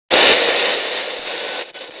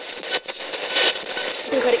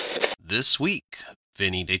This week,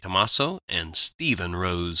 Vinny DeTomasso and Stephen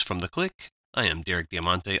Rose from the Klik. I am Derek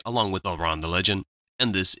Diamante, along with Ron the Legend,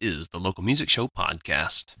 and this is the Local Music Show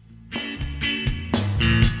podcast.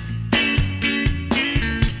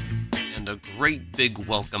 And a great big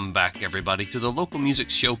welcome back, everybody, to the Local Music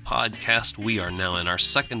Show podcast. We are now in our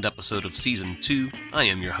second episode of Season 2. I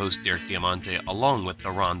am your host, Derek Diamante, along with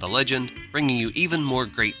the Ron the Legend, bringing you even more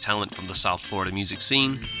great talent from the South Florida music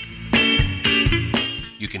scene.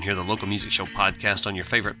 You can hear the Local Music Show podcast on your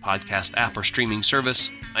favorite podcast app or streaming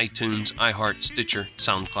service, iTunes, iHeart, Stitcher,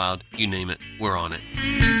 SoundCloud, you name it, we're on it.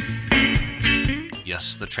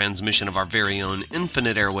 Yes, the transmission of our very own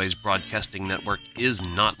Infinite Airways broadcasting network is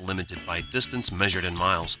not limited by distance measured in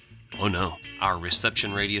miles. Oh no, our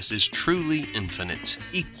reception radius is truly infinite,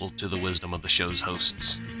 equal to the wisdom of the show's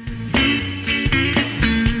hosts.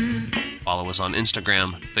 Follow us on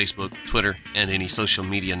Instagram, Facebook, Twitter, and any social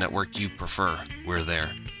media network you prefer. We're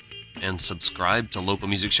there. And subscribe to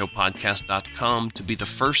localmusicshowpodcast.com to be the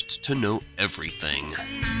first to know everything.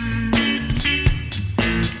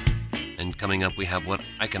 And coming up, we have what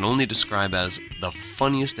I can only describe as the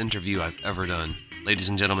funniest interview I've ever done. Ladies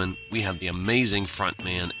and gentlemen, we have the amazing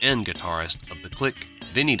frontman and guitarist of the Klik,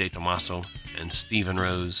 Vinny DeTomasso, and Stephen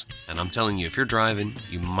Rose. And I'm telling you, if you're driving,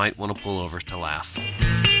 you might want to pull over to laugh.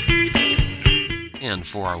 And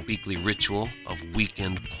for our weekly ritual of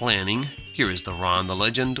weekend planning, here is the Ron the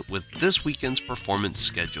Legend with this weekend's performance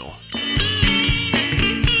schedule.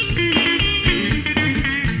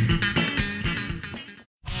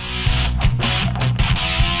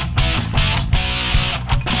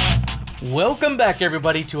 Welcome back,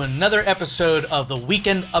 everybody, to another episode of the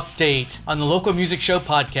Weekend Update on the Local Music Show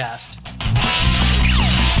podcast.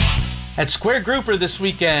 At Square Grouper this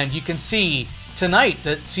weekend, you can see tonight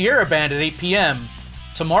the Sierra Band at 8 p.m.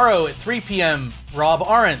 Tomorrow at 3 p.m., Rob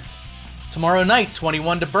Arendt. Tomorrow night,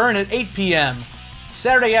 21 to Burn at 8 p.m.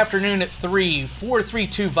 Saturday afternoon at 3,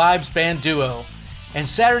 432 Vibes Band Duo. And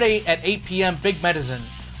Saturday at 8 p.m., Big Medicine.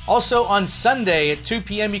 Also on Sunday at 2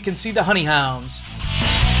 p.m., you can see the Honeyhounds.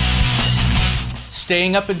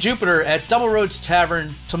 Staying up in Jupiter at Double Roads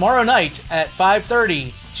Tavern tomorrow night at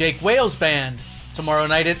 5:30, Jake Wales Band. Tomorrow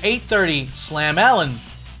night at 8:30, Slam Allen.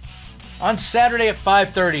 On Saturday at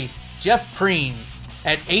 5:30, Jeff Preen.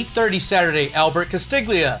 At 8:30 Saturday, Albert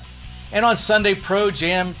Castiglia. And on Sunday, Pro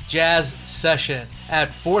Jam Jazz Session at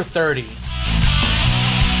 4:30.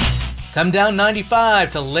 Come down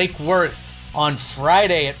 95 to Lake Worth on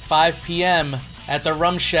Friday at 5 p.m. at the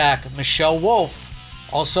Rum Shack, Michelle Wolf.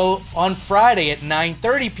 Also on Friday at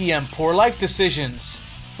 9:30 p.m., Poor Life Decisions.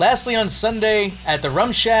 Lastly on Sunday at the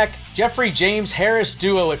Rum Shack, Jeffrey James Harris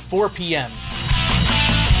Duo at 4 p.m.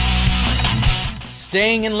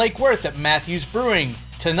 Staying in Lake Worth at Matthews Brewing.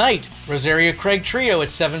 Tonight, Rosaria Craig Trio at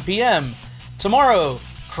 7 p.m. Tomorrow,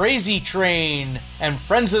 Crazy Train and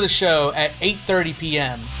Friends of the Show at 8:30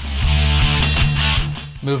 p.m.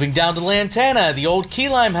 Moving down to Lantana, the old Key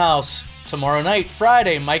Lime House. Tomorrow night,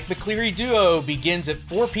 Friday, Mike McCleary Duo begins at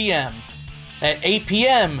 4 p.m. At 8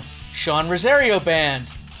 p.m., Sean Rosario Band.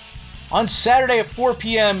 On Saturday at 4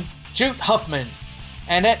 p.m., Jute Huffman.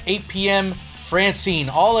 And at 8 p.m., Francine,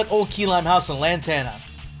 all at Old Key Lime House in Lantana.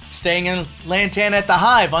 Staying in Lantana at the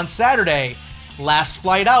Hive on Saturday, Last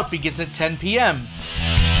Flight Out begins at 10 p.m.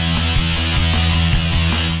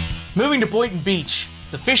 Moving to Boynton Beach,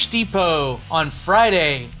 the Fish Depot on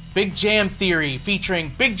Friday, Big Jam Theory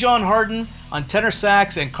featuring Big John Harden on tenor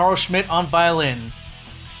sax and Carl Schmidt on violin.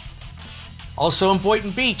 Also in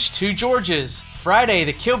Boynton Beach, Two Georges. Friday,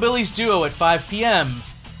 the Killbillies Duo at 5 p.m.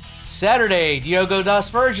 Saturday, Diogo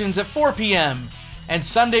Das Virgins at 4 p.m. And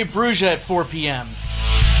Sunday, Bruges at 4 p.m.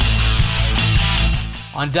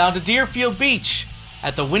 On down to Deerfield Beach,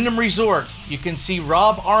 at the Wyndham Resort, you can see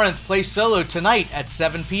Rob Arendt play solo tonight at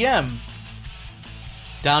 7 p.m.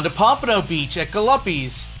 Down to Pompano Beach at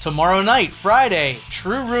Galuppi's, tomorrow night, Friday,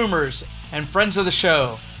 True Rumors and Friends of the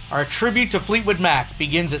Show. Our tribute to Fleetwood Mac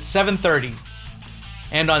begins at 7:30.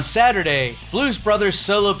 And on Saturday, Blues Brothers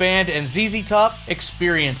Solo Band and ZZ Top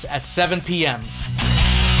Experience at 7 p.m.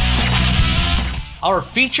 Our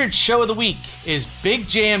featured show of the week is Big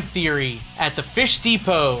Jam Theory at the Fish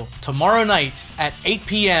Depot tomorrow night at 8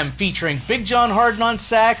 p.m. featuring Big John Harden on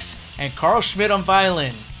sax and Carl Schmidt on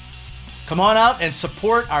violin. Come on out and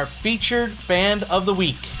support our featured band of the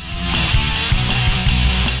week.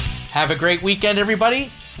 Have a great weekend,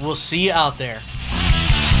 everybody. We'll see you out there.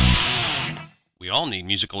 We all need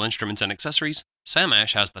musical instruments and accessories. Sam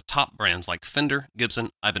Ash has the top brands like Fender, Gibson,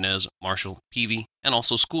 Ibanez, Marshall, Peavey, and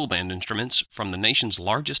also school band instruments from the nation's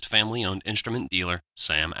largest family-owned instrument dealer,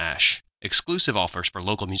 Sam Ash. Exclusive offers for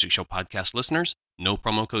Local Music Show podcast listeners. No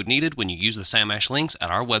promo code needed when you use the Samash links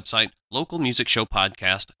at our website,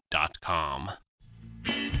 localmusicshowpodcast.com.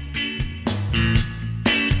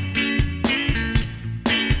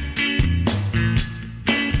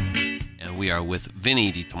 And we are with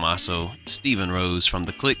Vinny DeTomasso, Stephen Rose from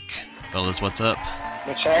the Klik. Fellas, what's up?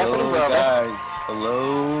 What's happening, brother? Guys.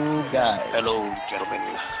 Hello, guys. Hello,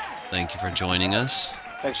 gentlemen. Thank you for joining us.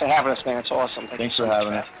 Thanks for having us, man. It's awesome. Thanks for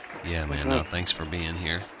having us. Yeah, man. No, thanks for being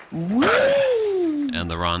here. Woo!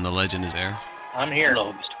 And the Ron the Legend is there. I'm here.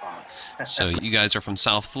 Hello, Mr. Ron. So you guys are from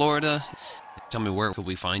South Florida. Tell me, where could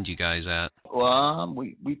we find you guys at? Well,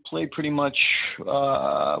 we play pretty much.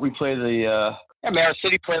 We play the. Marin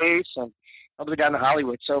City place and all the way down to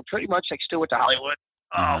Hollywood. So pretty much like still with the Hollywood.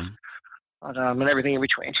 And everything in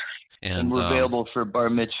between. And we're available for bar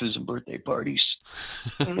mitzvahs and birthday parties.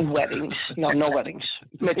 Weddings. No weddings.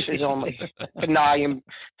 Mitzvahs only. Benai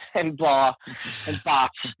and bar and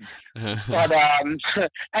bots. But,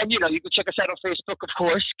 and you know, you can check us out on Facebook, of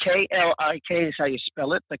course. Klik is how you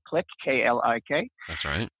spell it. The Klik, Klik. That's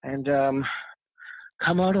right. And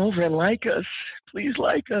come on over and like us. Please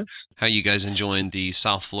like us. How you guys enjoying the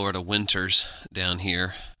South Florida winters down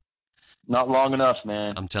here? Not long enough,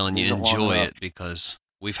 man. I'm telling you, enjoy it, because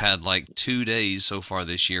we've had like 2 days so far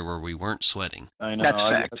this year where we weren't sweating. I know. That's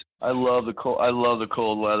fact. I love the cold. I love the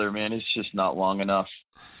cold weather, man. It's just not long enough.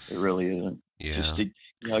 It really isn't. Yeah. Just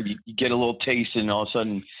you get a little taste, and all of a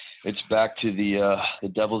sudden, it's back to the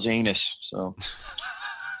devil's anus. So.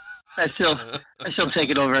 I still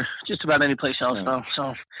take it over just about any place else, though.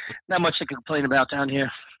 So not much to complain about down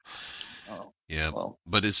here. Oh. Yeah, well,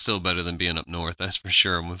 but it's still better than being up north, that's for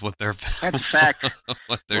sure, with what they're that's a fact.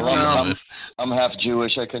 what they're well, dealing with. I'm half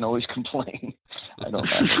Jewish. I can always complain. I don't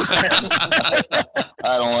like it.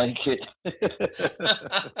 I don't like it.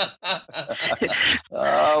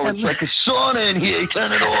 Oh, it's like a sauna in here.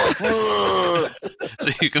 Turn it off. So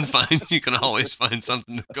you can always find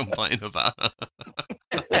something to complain about.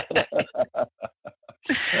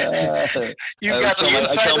 You got the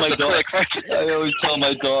inside of the Klik. I always tell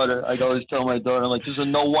my daughter, I'm like, there's a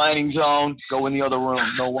no whining zone. Go in the other room.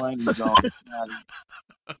 No whining zone.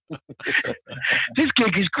 This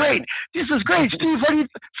gig is great. This is great, Steve. What do you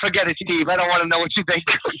forget it, Steve? I don't want to know what you think.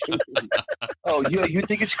 Oh, you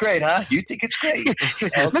think it's great, huh? You think it's great?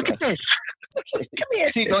 Okay. Look at this. Come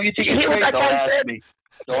here. See, don't you think it's great? Don't ask me.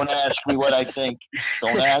 Don't ask me what I think.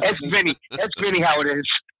 Don't ask me. Vinny. That's Vinny how it is.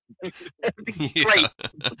 Great.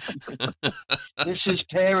 This is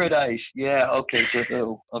paradise. Yeah, okay, for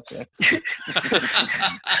who? Okay.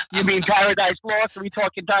 You mean Paradise Lost? Are we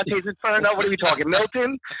talking Dante's Inferno? What are we talking,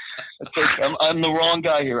 Milton? I'm the wrong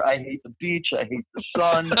guy here. I hate the beach. I hate the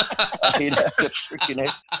sun. I hate the freaking.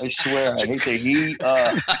 I swear, I hate the heat.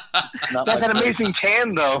 That's an amazing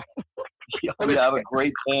tan, though. Yeah, I have a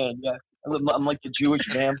great tan. Yeah. I'm like the Jewish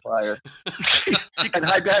vampire. You can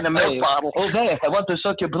hide behind a milk bottle. Obey, I want to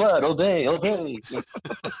suck your blood. Obey.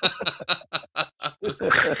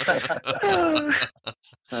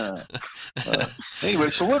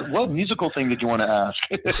 Anyway, so what musical thing did you want to ask?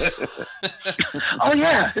 Oh,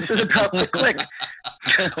 yeah, this is about the Klik.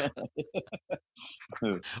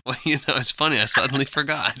 Well, you know, it's funny. I suddenly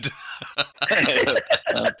forgot.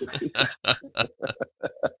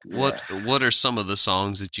 What are some of the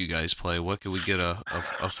songs that you guys play? What can we get a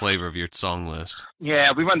flavor of your song list?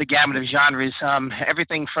 Yeah, we run the gamut of genres.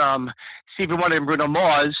 Everything from Stevie Wonder and Bruno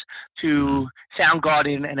Mars to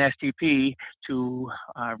Soundgarden and STP to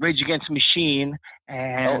Rage Against the Machine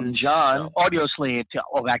and Elton John, Audio Slave to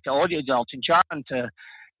back to Elton John to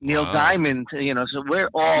Neil Diamond. So we're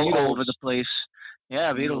all Beatles. over the place.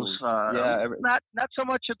 Yeah, Beatles. Not so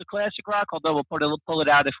much of the classic rock, although we'll pull it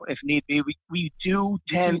out if need be. We do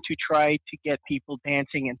tend to try to get people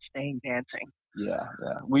dancing and staying dancing. Yeah.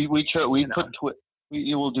 We will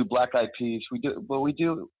do Black Eyed Peas. We put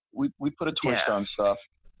a twist on stuff.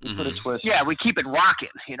 We put a twist. Yeah, we keep it rocking.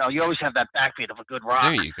 You always have that backbeat of a good rock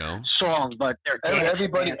there you go. song, but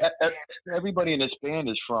everybody in this band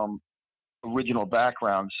is from original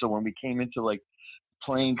backgrounds. So when we came into like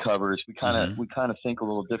playing covers, we kind of think a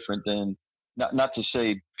little different than not to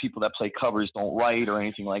say people that play covers don't write or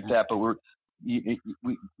anything like that, but we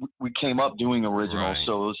came up doing originals. Right.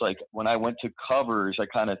 So it was like when I went to covers, I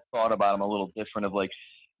kind of thought about them a little different. Of like,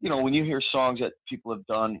 when you hear songs that people have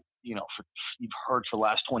done, you've heard for the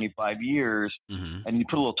last 25 years, and you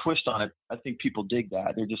put a little twist on it, I think people dig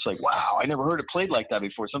that. They're just like, wow, I never heard it played like that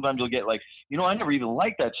before. Sometimes you'll get like, I never even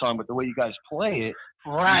liked that song, but the way you guys play it,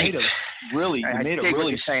 right, you made it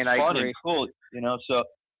really fun and cool. So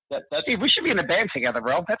Steve, we should be in a band together,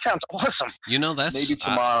 bro. That sounds awesome. You know, that's maybe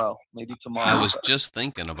tomorrow. Maybe tomorrow. I was just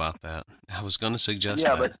thinking about that. I was going to suggest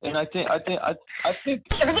that. Yeah, but and I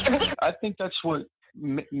think that's what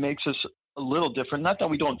makes us a little different. Not that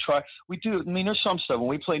we don't try. We do. I mean, there's some stuff when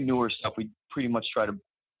we play newer stuff, we pretty much try to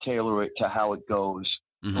tailor it to how it goes.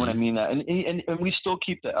 Mm-hmm. When I mean that, and we still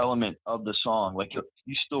keep the element of the song. Like you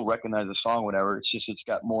still recognize the song, whatever. It's just it's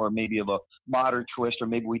got more maybe of a modern twist, or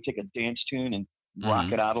maybe we take a dance tune and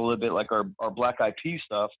rock it out a little bit, like our Black Eyed Peas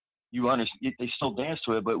stuff. You understand? They still dance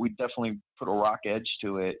to it, but we definitely put a rock edge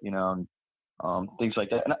to it, you know, and things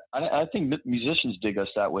like that. And I think musicians dig us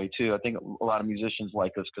that way too. I think a lot of musicians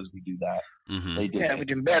like us because we do that. Mm-hmm. They dig. Yeah, we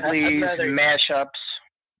do medleys, mashups,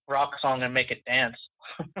 rock song and make it dance.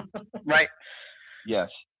 right?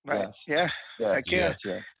 Yes. Right. Yes. Yeah. Yes.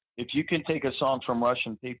 If you can take a song from Rush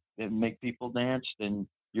and make people dance, then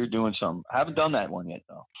you're doing something. I haven't done that one yet,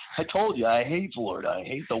 though. I told you, I hate Florida. I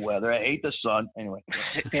hate the weather. I hate the sun. Anyway.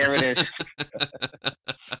 There it is.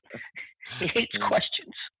 He hates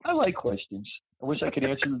questions. I like questions. I wish I could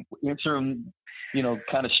answer them, you know,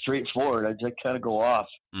 kind of straightforward. I just kind of go off.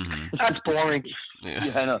 Mm-hmm. That's boring.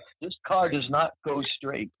 Yeah, I know. This car does not go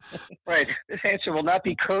straight. Right. This answer will not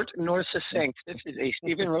be curt nor succinct. This is a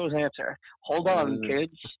Stephen Rose answer. Hold on,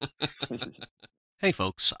 kids. Hey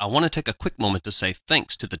folks, I want to take a quick moment to say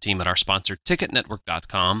thanks to the team at our sponsor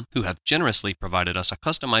TicketNetwork.com, who have generously provided us a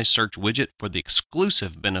customized search widget for the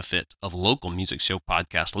exclusive benefit of local music show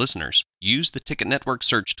podcast listeners. Use the Ticket Network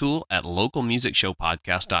search tool at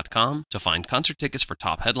localmusicshowpodcast.com to find concert tickets for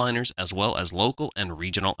top headliners as well as local and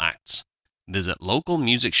regional acts. Visit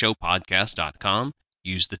localmusicshowpodcast.com,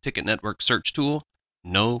 use the Ticket Network search tool,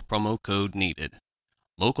 no promo code needed.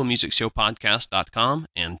 localmusicshowpodcast.com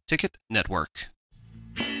and Ticket Network.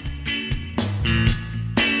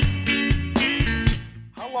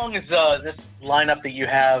 How long has this lineup that you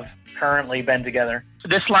have currently been together?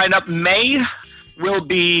 This lineup, May will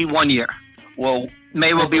be 1 year. Well,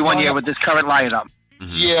 May will be 1 year with this current lineup.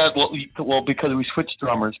 Mm-hmm. Yeah, well, because we switched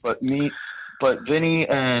drummers, but Vinny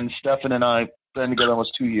and Stefan and I been together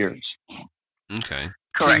almost 2 years. Okay.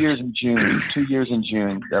 Correct. 2 years in June. 2 years in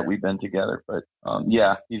June that we've been together. But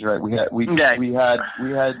yeah, he's right. We had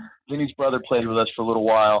Vinny's brother played with us for a little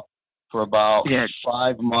while, for about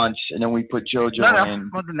 5 months, and then we put JoJo in.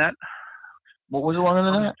 More than that. What was it longer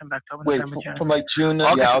than that? Wait, from like June to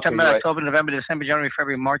August, okay, September, right. October, November, December, January,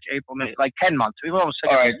 February, March, April, May, like 10 months. We've almost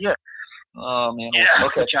taken All right. a year. Oh man. Yeah.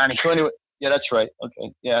 Okay, Johnny. So anyway, yeah, that's right.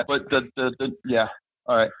 Okay, yeah, but the yeah.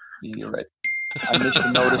 All right, you're right. I missed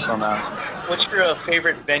the notice on that. What's your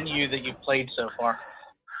favorite venue that you've played so far?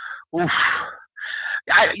 Oof.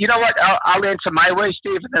 You know what? I'll answer my way,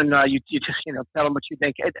 Steve, and then you just tell them what you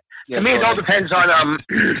think. To me, it all depends on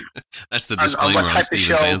That's the disclaimer on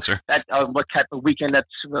Steven's answer. What type of weekend that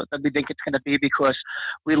we think it's going to be, because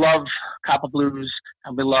we love Copper Blues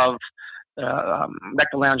and we love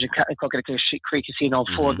Nectar Lounge and Coconut Creek Casino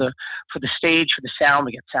for the stage, for the sound.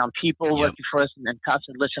 We get sound people working for us and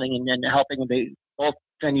constantly listening and helping. They both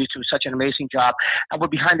venues do such an amazing job, and we're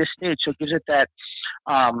behind the stage, so it gives it that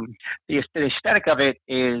the aesthetic of it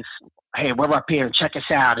is, hey, we're up here and check us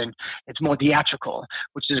out, and it's more theatrical,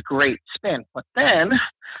 which is a great spin. But then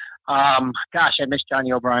gosh, I miss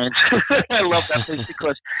Johnny O'Brien's. I love that place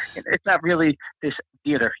because it's not really this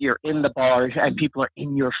theater. You're in the bar and people are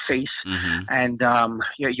in your face, and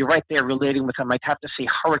you're right there relating with them. I'd have to say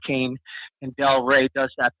Hurricane in Del Rey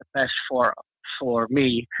does that the best for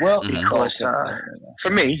me. Well, because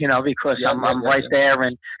for me, because I'm right there,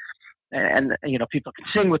 and people can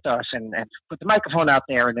sing with us and put the microphone out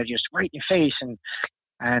there, and they're just right in your face,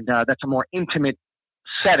 and that's a more intimate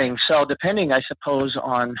setting. So depending, I suppose,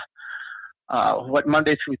 on what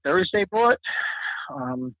Monday through Thursday brought.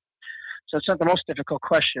 So it's not the most difficult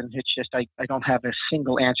question. It's just I don't have a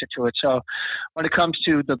single answer to it. So when it comes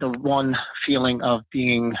to the one feeling of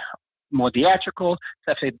being more theatrical,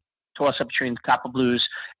 definitely toss up between Copper Blues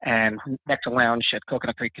and Nectar Lounge at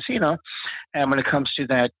Coconut Creek Casino. And when it comes to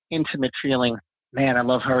that intimate feeling, man, I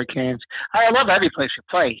love Hurricanes. I love every place we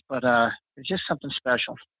play, but it's just something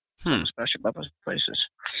special. Something special about those places.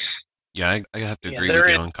 Yeah, I have to agree with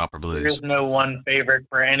you on Copper Blues. There is no one favorite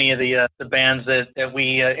for any of the bands that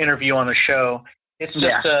we interview on the show. It's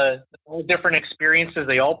just all different experiences.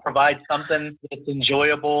 They all provide something that's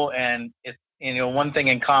enjoyable, and it's one thing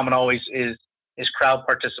in common always is crowd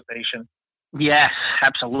participation. Yes,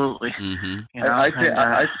 absolutely.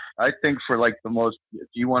 I think for like the most, if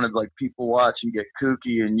you wanted like people watch and get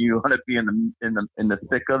kooky and you want to be in the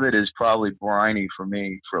thick of it, is probably briny for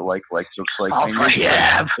me. For like just like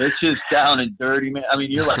it's just down and dirty, man. I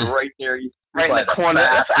mean, you're like right there. right in the corner.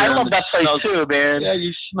 I love that place too, man. Yeah,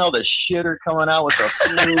 you smell the shitter coming out with the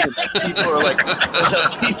food, and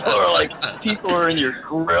people are in your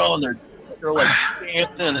grill, and they're like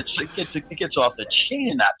dancing. It gets off the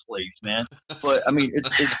chain, that place, man. But I mean, it's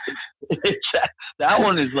that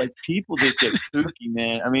one is like people just get spooky,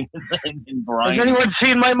 man. I mean, in Brian. Has anyone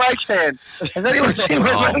seen my mic stand? Has anyone seen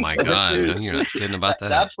my mic? Oh my God, no, you're not kidding about that.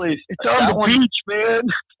 That place, it's on the beach, man.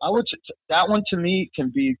 I would say that one to me can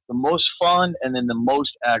be the most fun and then the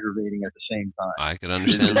most aggravating at the same time. I could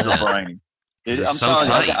understand that. I'm so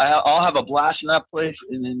telling tight. I'll have a blast in that place,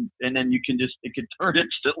 and then you can it can turn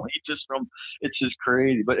instantly. It's just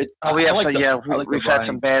crazy. But we've had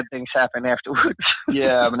some bad things happen afterwards.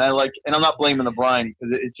 Yeah, I mean, and I'm not blaming the brine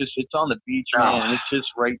because it's on the beach, man, and it's just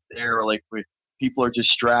right there. Like people are just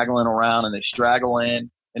straggling around, and they straggle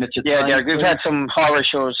in, and it's we've had some horror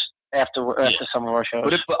shows after some of our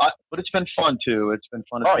shows. But it's been fun too. It's been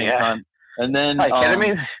fun at the same time. And then I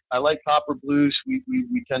like Copper Blues. We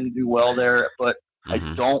tend to do well there, but I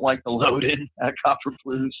don't like the load-in at Copper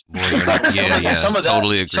Blues.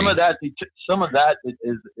 Totally agree. Some of that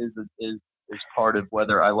is part of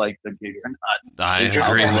whether I like the gig or not. I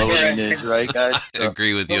agree with you. Is, right, guys? I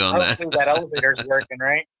agree with you on that. That elevator's working,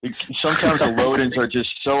 right? Sometimes the load-ins are just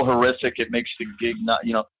so horrific, it makes the gig not,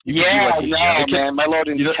 man, my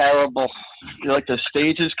load-in's terrible. Like the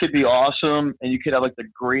stages could be awesome, and you could have like the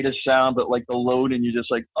greatest sound, but like the load-in, you're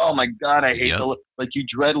just like, oh my God, I hate like you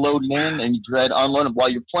dread loading in and you dread unloading. While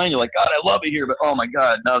you're playing, you're like, God, I love it here, but oh my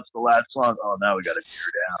God, now it's the last song. Oh, now we got to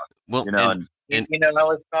tear down. Well, I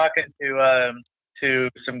was talking to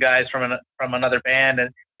some guys from another band, and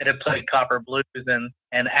it had played Copper Blues, and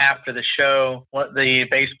after the show, the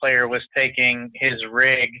bass player was taking his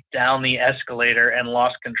rig down the escalator and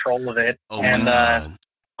lost control of it, the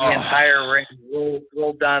entire rig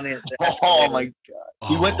rolled down the escalator. Oh my God!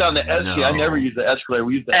 He went down the escalator. No. I never used the escalator.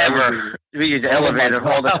 We used the elevator. We used the elevator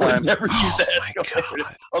all the time. I never used the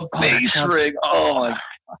escalator. A bass rig. Oh my God.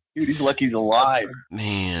 Dude, he's lucky he's alive,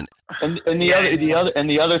 man. And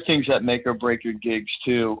the other things that make or break your gigs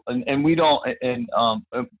too, and we don't, and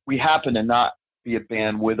we happen to not be a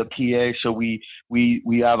band with a PA, so we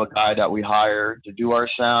have a guy that we hire to do our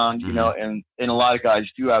sound, and a lot of guys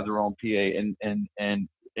do have their own PA and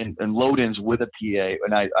load-ins with a PA,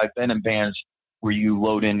 and I've been in bands where you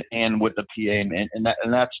load in and with the PA, and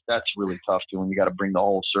that's really tough too when you got to bring the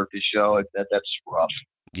whole circus show. That's rough.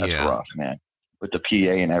 That's rough, man. With the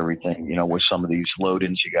PA and everything, with some of these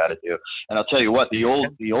load-ins you got to do. And I'll tell you what, the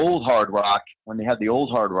old Hard Rock, when they had the old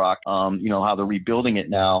Hard Rock, how they're rebuilding it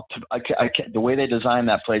now. The way they designed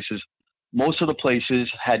that place is most of the places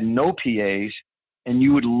had no PAs, and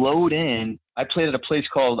you would load in. I played at a place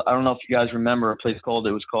called, I don't know if you guys remember, it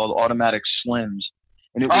was called Automatic Slims.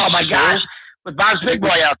 And it was gosh, with Bob's Big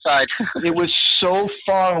Boy outside. It was so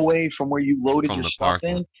far away from where you loaded your stuff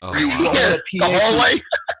in. Oh, the hallway?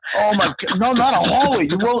 Oh my God! No, not a hallway.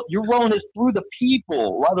 You're rolling this through the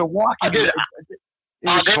people while they're walking. Wow.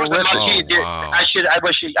 I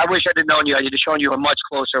wish I didn't known you. I should have shown you a much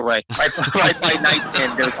closer way. Right by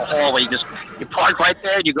nightstand, there's a hallway. You park right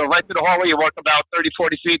there. You go right through the hallway. You walk about 30,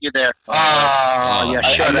 40 feet. You're there. You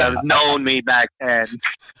should have known me back then.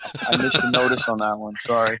 I missed a notice on that one.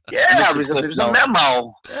 Sorry. Yeah, it was a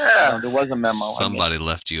memo. Yeah, there was a memo. Somebody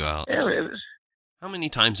left you out. Yeah, it was. How many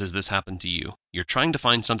times has this happened to you? You're trying to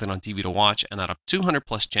find something on TV to watch, and out of 200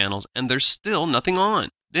 plus channels, and there's still nothing on.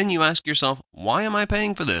 Then you ask yourself, why am I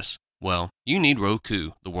paying for this? Well, you need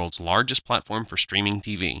Roku, the world's largest platform for streaming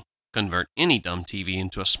TV. Convert any dumb TV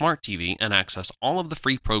into a smart TV and access all of the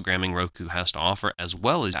free programming Roku has to offer, as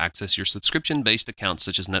well as access your subscription-based accounts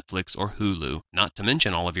such as Netflix or Hulu, not to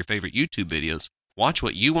mention all of your favorite YouTube videos. Watch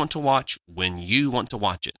what you want to watch when you want to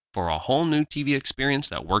watch it. For a whole new TV experience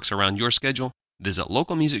that works around your schedule, visit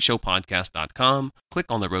localmusicshowpodcast.com, click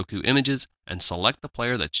on the Roku images, and select the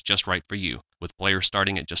player that's just right for you. With players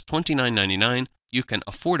starting at just $29.99, you can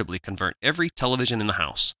affordably convert every television in the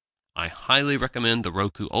house. I highly recommend the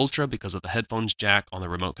Roku Ultra because of the headphones jack on the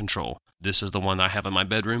remote control. This is the one I have in my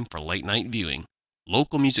bedroom for late night viewing.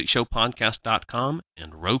 localmusicshowpodcast.com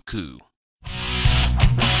and Roku.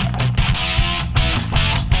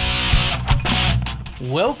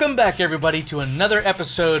 Welcome back, everybody, to another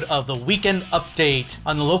episode of the Weekend Update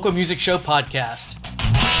on the Local Music Show podcast.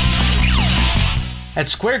 At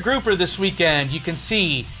Square Grouper this weekend, you can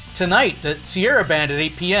see tonight the Sierra Band at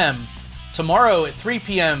 8 p.m., tomorrow at 3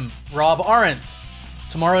 p.m., Rob Arendt,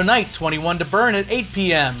 tomorrow night 21 to Burn at 8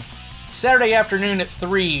 p.m., Saturday afternoon at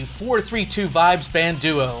 3, 432 Vibes Band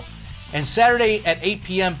Duo, and Saturday at 8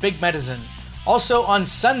 p.m., Big Medicine. Also on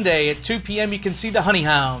Sunday at 2 p.m., you can see the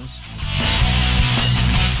Honeyhounds.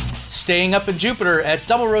 Staying Up in Jupiter at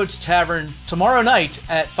Double Roads Tavern tomorrow night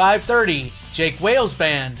at 5:30. Jake Wales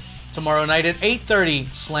Band. Tomorrow night at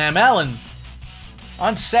 8:30. Slam Allen.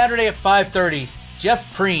 On Saturday at 5:30.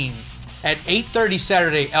 Jeff Preen. At 8:30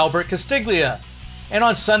 Saturday, Albert Castiglia. And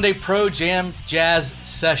on Sunday, Pro Jam Jazz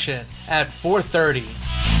Session at 4:30.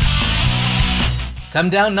 Come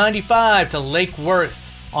down 95 to Lake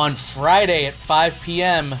Worth on Friday at 5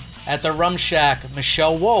 p.m. at the Rum Shack,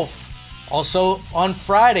 Michelle Wolf. Also on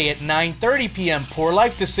Friday at 9:30 p.m., Poor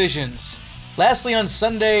Life Decisions. Lastly on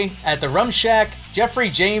Sunday at the Rum Shack, Jeffrey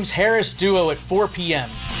James Harris Duo at 4 p.m.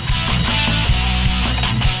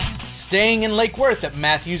 Staying in Lake Worth at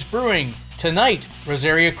Matthews Brewing. Tonight,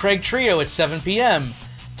 Rosaria Craig Trio at 7 p.m.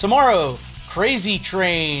 Tomorrow, Crazy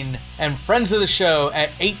Train and Friends of the Show at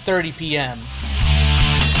 8:30 p.m.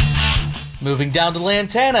 Moving down to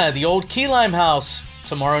Lantana, the old Key Lime House.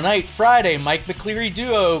 Tomorrow night, Friday, Mike McCleary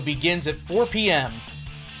Duo begins at 4 p.m.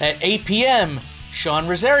 At 8 p.m., Sean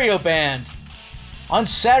Rosario Band. On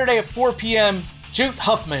Saturday at 4 p.m., Jute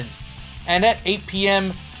Huffman. And at 8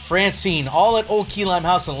 p.m., Francine, all at Old Key Lime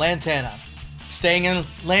House in Lantana. Staying in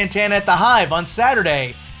Lantana at the Hive on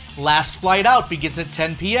Saturday. Last Flight Out begins at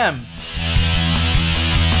 10 p.m.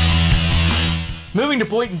 Moving to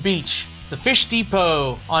Boynton Beach, the Fish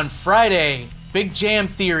Depot on Friday. Big Jam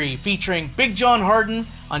Theory featuring Big John Harden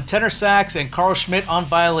on tenor sax and Carl Schmidt on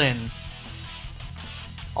violin.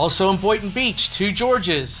 Also in Boynton Beach, Two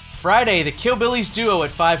Georges. Friday, the Killbillies Duo at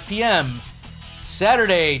 5 p.m.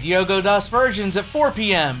 Saturday, Diogo Das Virgins at 4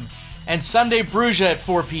 p.m. And Sunday, Bruges at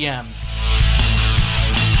 4 p.m.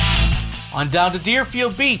 On down to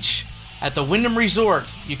Deerfield Beach at the Wyndham Resort,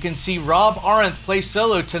 you can see Rob Arendt play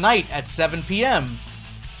solo tonight at 7 p.m.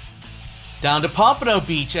 Down to Pompano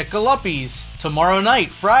Beach at Galuppi's tomorrow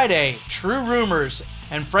night, Friday, True Rumors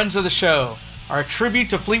and Friends of the Show. Our tribute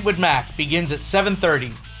to Fleetwood Mac begins at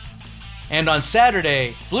 7:30. And on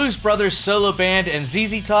Saturday, Blues Brothers Solo Band and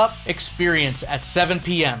ZZ Top Experience at 7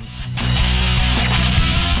 p.m.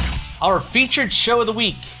 Our featured show of the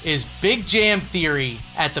week is Big Jam Theory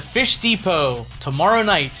at the Fish Depot tomorrow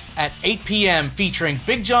night at 8 p.m. featuring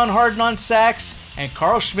Big John Harden on sax and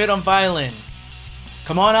Carl Schmidt on violin.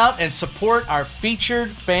 Come on out and support our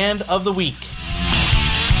featured band of the week.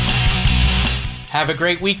 Have a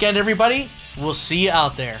great weekend, everybody. We'll see you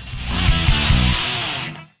out there.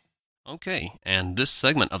 Okay, and this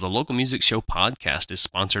segment of the Local Music Show podcast is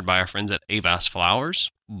sponsored by our friends at Avas Flowers.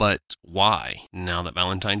 But why, now that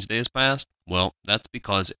Valentine's Day has passed? Well, that's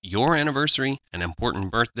because your anniversary, an important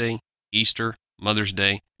birthday, Easter, Mother's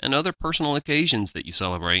Day, and other personal occasions that you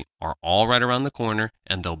celebrate are all right around the corner,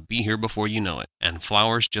 and they'll be here before you know it. And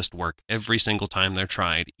flowers just work every single time they're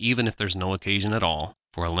tried, even if there's no occasion at all.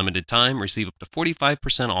 For a limited time, receive up to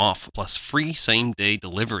 45% off, plus free same-day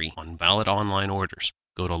delivery on valid online orders.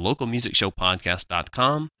 Go to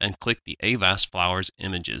localmusicshowpodcast.com and click the Avas Flowers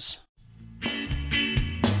images.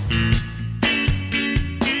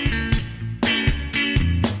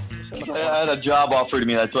 I had a job offered to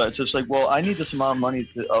me. That's why it's just like, well, I need this amount of money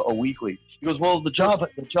a weekly. He goes, well, the job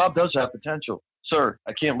does have potential. Sir,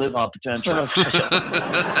 I can't live on potential.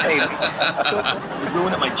 Hey, you're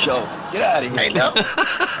ruining my joke. Get out of here. I know.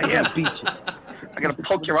 I am beat you. I'm going to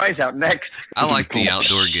poke your eyes out next. I like the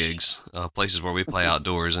outdoor gigs, places where we play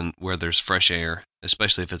outdoors and where there's fresh air,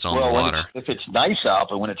 especially if it's on the water. If it's nice out,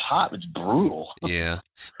 but when it's hot, it's brutal. Yeah.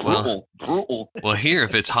 Brutal. Well, here,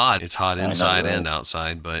 if it's hot inside and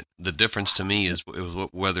outside. But the difference to me is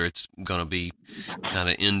whether it's going to be kind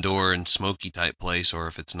of indoor and smoky type place or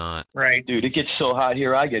if it's not. Right. Dude, it gets so hot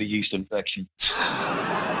here, I get a yeast infection.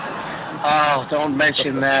 Oh, don't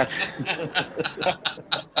mention that.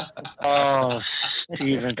 Oh,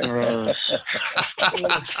 Stephen Gross.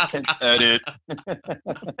 Edit.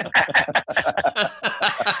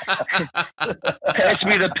 Pass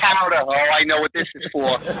me the powder. Oh, I know what this is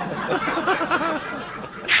for.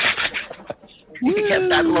 Get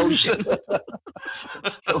that lotion.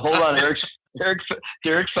 Hold on, Eric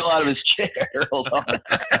fell out of his chair. Hold on.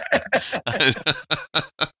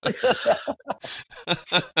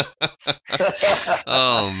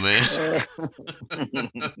 Oh, man.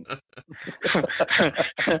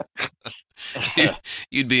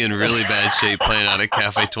 You'd be in really bad shape playing out at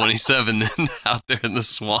Cafe 27 then out there in the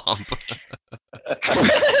swamp.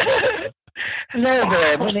 Hello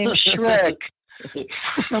there, my name's Shrek.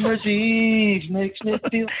 Summer's Eve makes me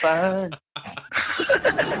feel fine.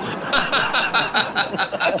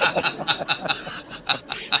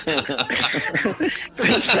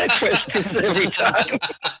 Breakfast every time.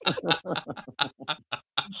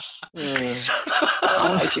 Guys,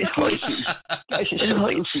 it's spicy.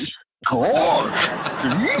 Go on.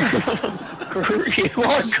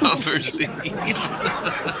 Summer's Eve.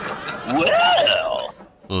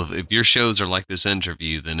 Well, if your shows are like this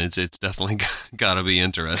interview, then it's definitely got to be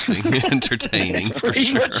interesting, entertaining for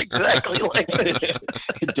sure. Much exactly like this.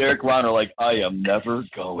 Derek Ron are like, I am never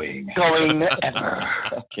going. Going ever.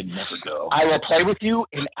 I can never go. I will play with you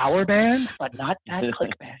in our band, but not that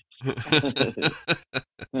Klik band.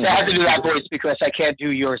 I have to do that voice because I can't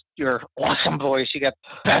do your awesome voice. You got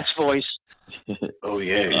best voice. Oh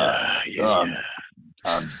yeah.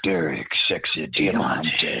 I'm Derek, sexy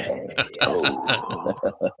Diamante. Oh.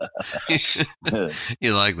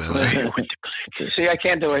 You like that, right? See, I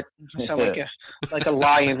can't do it. I sound like a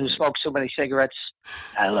lion who smokes so many cigarettes.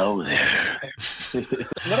 Hello there.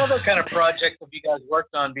 What other kind of projects have you guys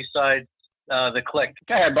worked on besides the Klik?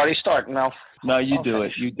 Go ahead, buddy. Start now. No, you do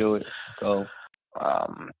it. You do it. Go.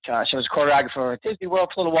 Gosh, I was choreographer at Disney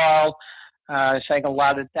World for a little while. Sang a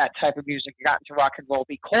lot of that type of music. Got into rock and roll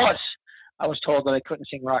because I was told that I couldn't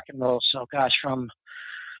sing rock and roll. So, gosh, from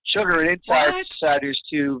Sugar and Insiders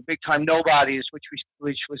to Big Time Nobodies, which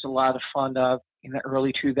was a lot of fun in the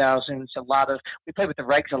early 2000s. We played with the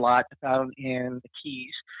Regs a lot down in the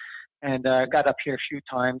Keys, and got up here a few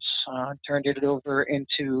times. Turned it over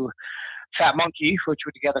into Fat Monkey, which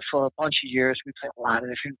were together for a bunch of years. We played a lot of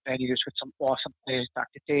different venues with some awesome players,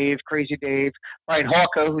 Dr. Dave, Crazy Dave, Brian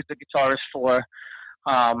Hawker, who's the guitarist for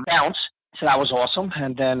Bounce. So that was awesome.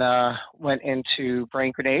 And then went into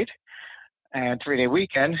Brain Grenade and 3 Day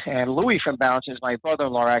Weekend. And Louis from Bounce is my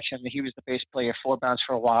brother-in-law, actually. He was the bass player for Bounce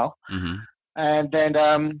for a while. Mm-hmm. And then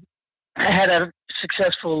I had a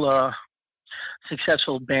successful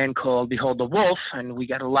band called Behold the Wolf, and we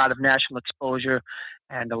got a lot of national exposure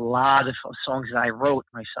and a lot of songs that I wrote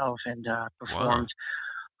myself and performed.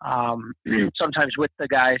 Wow. Sometimes with the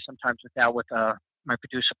guys, sometimes without, with my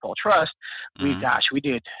producer Paul Trust. We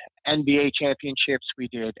did NBA championships, we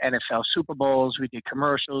did NFL Super Bowls, we did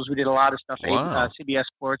commercials, we did a lot of stuff. Wow. CBS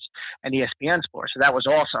Sports and ESPN Sports. So that was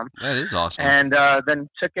awesome. That is awesome. And then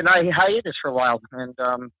took a hiatus for a while. And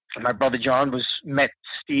my brother John met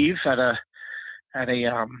Steve at a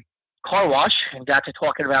car wash and got to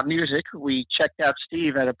talking about music. We checked out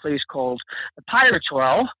Steve at a place called the Pirates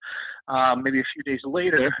Well, maybe a few days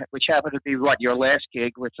later, which happened to be your last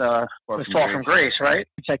gig with Fall from Grace, right?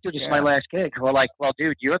 He's like, dude, this is my last gig. We're like, well,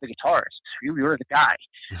 dude, you're the guitarist. You're the guy.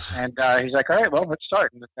 And he's like, all right, well, let's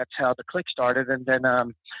start. And that's how the Klik started. And then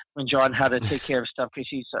when John had to take care of stuff, because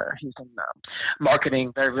he's in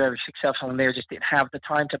marketing, very, very successful, and they just didn't have the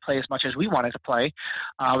time to play as much as we wanted to play.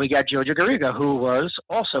 We got Jojo Garriga, who was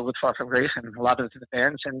also with Far From Grace and a lot of the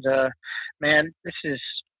bands. And man, this is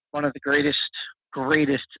one of the greatest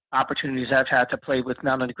opportunities I've had to play with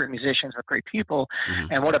not only great musicians but great people.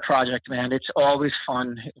 Mm-hmm. And what a project, man. It's always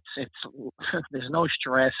fun. It's there's no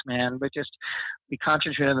stress, man. We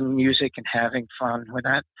concentrate on the music and having fun. We're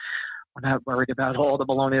not worried about all the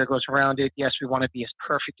baloney that goes around it. Yes, we want to be as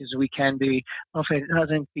perfect as we can be. Well, if it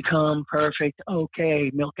doesn't become perfect,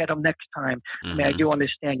 okay, milk at them next time. Mm-hmm. I mean, I do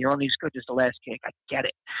understand you're only as good as the last gig. I get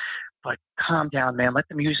it. But calm down, man. Let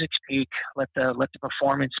the music speak. Let the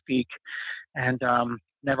performance speak. And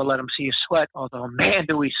never let them see you sweat. Although, man,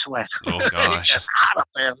 do we sweat! Oh gosh, it's hot up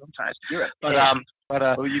there sometimes. Well,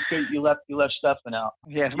 you left Stefan out.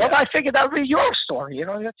 Yeah. Well, I figured that would be your story.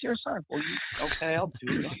 That's your son. Well, okay, I'll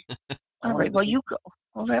do it. All right. Well, you go.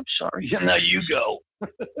 Oh, I'm sorry. No, you go.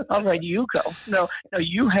 All right, you go. No,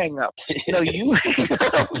 you hang up. No, you hang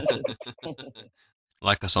up.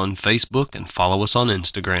 Like us on Facebook and follow us on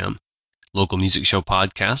Instagram.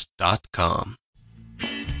 LocalMusicShowPodcast.com.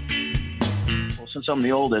 Well, since I'm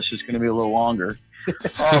the oldest, it's going to be a little longer.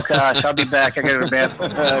 Oh, gosh. I'll be back. I got to go to the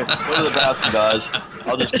bathroom. Go to the bathroom, guys.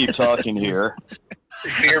 I'll just keep talking here.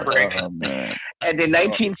 Beer break. Oh, man. And in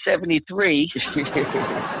 1973...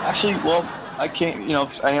 Actually, well, I can't,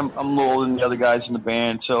 I'm a little older than the other guys in the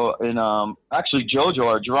band. So, actually, Jojo,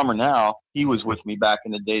 our drummer now, he was with me back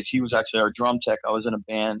in the days. He was actually our drum tech. I was in a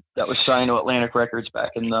band that was signed to Atlantic Records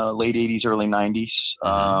back in the late 80s, early 90s.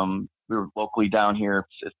 Mm-hmm. We were locally down here.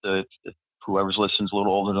 If whoever's listening's a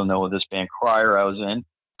little older, they'll know this band Crier I was in.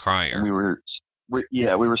 Crier. And we were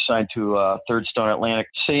signed to Third Stone Atlantic,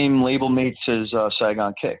 same label mates as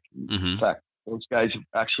Saigon Kick. Mm-hmm. In fact, those guys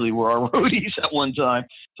actually were our roadies at one time.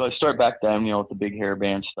 So I started back then, with the big hair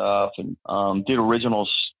band stuff, and did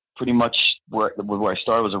originals. Pretty much where I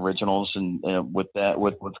started was originals, and with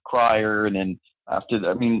Crier, and then after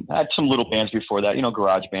that, I had some little bands before that,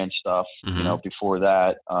 garage band stuff, mm-hmm. Before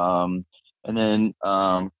that. And then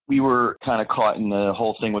we were kind of caught in the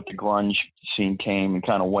whole thing with the grunge scene came and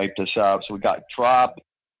kind of wiped us out. So we got dropped.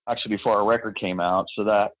 actually before our record came out. So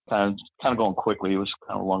that kind of going quickly. It was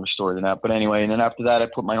kind of a longer story than that. But anyway, and then after that, I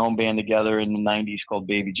put my own band together in the 90s called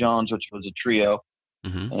Baby Jones, which was a trio.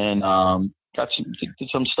 Mm-hmm. And did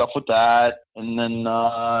some stuff with that, and then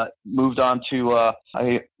moved on to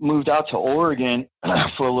I moved out to Oregon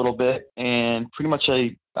for a little bit, and pretty much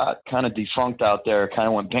I got kind of defunct out there, kind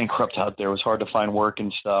of went bankrupt out there. It was hard to find work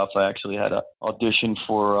and stuff. I actually had an audition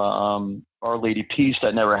for Our Lady Peace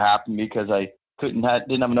that never happened because I didn't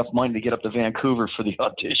have enough money to get up to Vancouver for the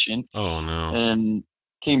audition. Oh no! And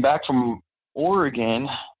came back from Oregon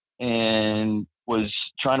and was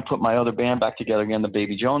trying to put my other band back together again, the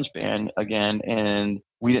Baby Jones band again, and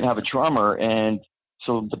we didn't have a drummer. And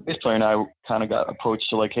so the bass player and I kind of got approached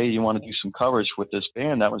to like, hey, you want to do some covers with this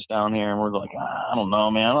band that was down here? And we're like, I don't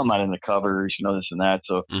know, man, I'm not into covers, this and that.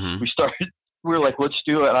 So we were like, let's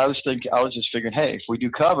do it. I was just figuring, hey, if we do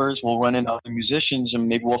covers, we'll run into other musicians and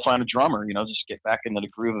maybe we'll find a drummer, just get back into the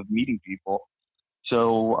groove of meeting people.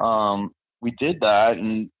 So we did that,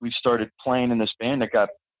 and we started playing in this band that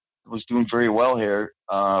was doing very well here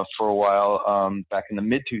for a while back in the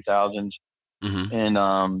mid 2000s. Mm-hmm.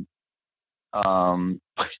 And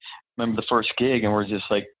remember the first gig, and we're just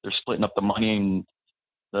like, they're splitting up the money, and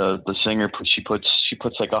the singer she puts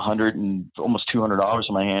like $100 and almost $200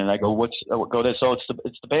 in my hand, and I go, go this? Oh,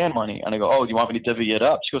 it's the band money. And I go, oh, do you want me to divvy it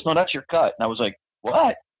up? She goes, no, that's your cut. And I was like,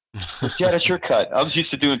 what? Yeah, that's your cut. I was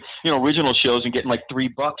used to doing original shows and getting like $3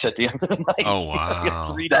 at the end of the night. Oh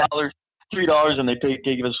wow! $3, and they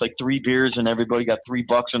gave us like 3 beers, and everybody got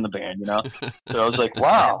 $3 in the band, So I was like,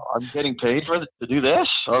 wow, I'm getting paid to do this.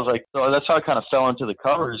 I was like, so that's how I kind of fell into the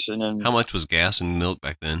covers. And then, how much was gas and milk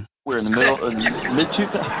back then? We're in the middle, mid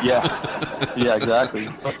 2000s. Yeah, exactly.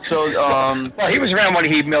 So, well, he was around when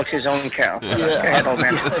he milked his own cow. Yeah.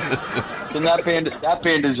 Then that band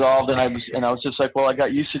dissolved, and I was just like, well, I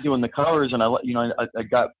got used to doing the covers, and I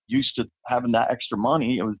got used to having that extra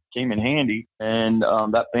money. It came in handy, and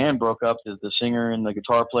that band broke up. The singer and the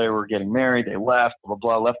guitar player were getting married. They left, blah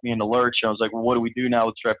blah blah, left me in the lurch. And I was like, well, what do we do now?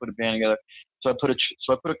 Let's try to put a band together. So I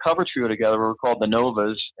put a cover trio together. We were called the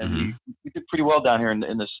Novas, and we did pretty well down here in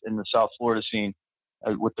the South Florida scene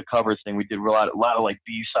with the covers thing. We did a lot of like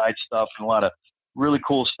B-side stuff and a lot of really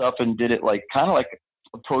cool stuff, and did it like kind of like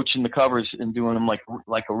approaching the covers and doing them like we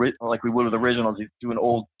would with originals, doing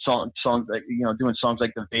old songs like doing songs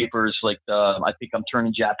like The Vapors, like I Think I'm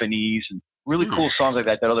Turning Japanese, and really cool songs like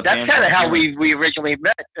that. Other that's bands kind of how we originally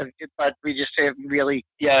met, but we just didn't really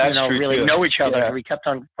know each other. Yeah. We kept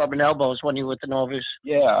on rubbing elbows when you were with the Novas.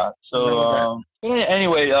 Yeah. So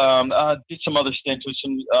anyway, did some other stints with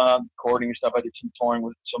some recording and stuff. I did some touring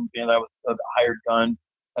with some bands. I was a hired gun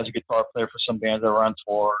as a guitar player for some bands that were on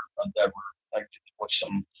tour. That were like with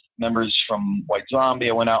some members from White Zombie.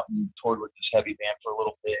 I went out and toured with this heavy band for a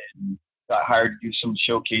little bit, and got hired to do some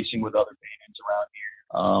showcasing with other bands around here.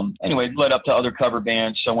 Anyway, led up to other cover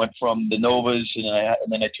bands. So I went from the Novas, and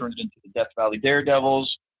then I turned it into the Death Valley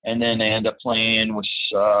Daredevils, and then I ended up playing with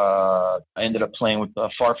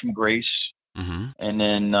Far From Grace, and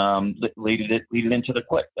then lead it into the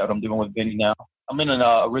Klik that I'm doing with Vinny now. I'm in an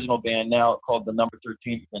original band now called the Number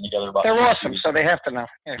 13. Been together about. They're awesome, so they have to know.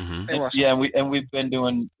 Yeah, they're awesome. Yeah, we've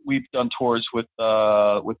done tours with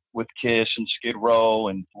Kiss and Skid Row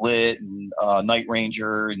and Lit and Night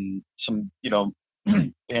Ranger and some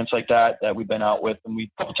bands like that we've been out with, and a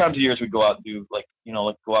couple times a year we go out and do go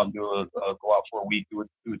out for a week, do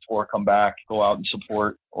a tour, come back, go out and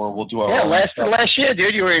support, or we'll do our own last year,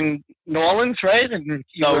 dude, you were in New Orleans, right? And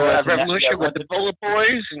you were at Revolution with the Bullet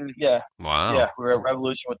Boys, and wow, yeah, we were at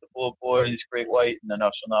Revolution with the Bullet Boys, Great White, and then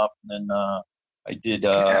Up and Up, and then I did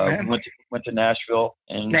went to Nashville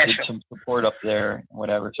and did some support up there, and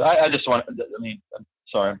whatever. So I just want,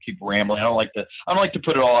 sorry, I keep rambling. I don't like to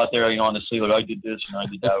put it all out there, on the sleeve. Like I did this and I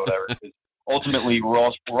did that, whatever. Ultimately, we're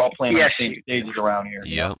all playing on the same stages around here.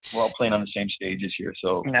 Yeah, we're all playing on the same stages here.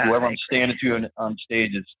 So whoever I'm standing to on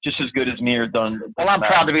stage is just as good as me or done. Well, I'm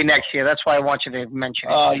proud to be next year. That's why I want you to mention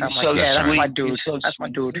it. That's my dude. That's my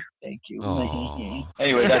dude. Thank you.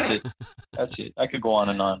 Anyway, that's it. I could go on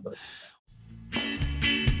and on, but.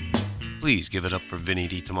 Please give it up for Vinny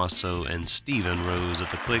DeTomasso and Steven Rose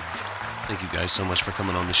of the Klik. Thank you guys so much for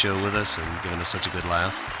coming on the show with us and giving us such a good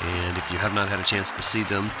laugh. And if you have not had a chance to see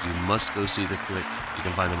them, you must go see the Klik. You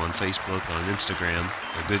can find them on Facebook, on Instagram.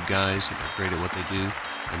 They're good guys, and they're great at what they do,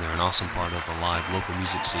 and they're an awesome part of the live local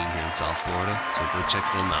music scene here in South Florida. So go check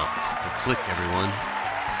them out. The Klik, everyone.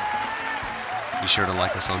 Be sure to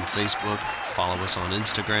like us on Facebook, follow us on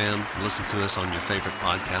Instagram, and listen to us on your favorite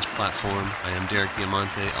podcast platform. I am Derek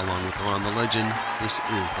Diamante, along with Ron the Legend. This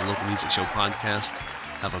is the Local Music Show Podcast.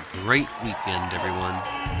 Have a great weekend,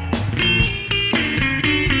 everyone.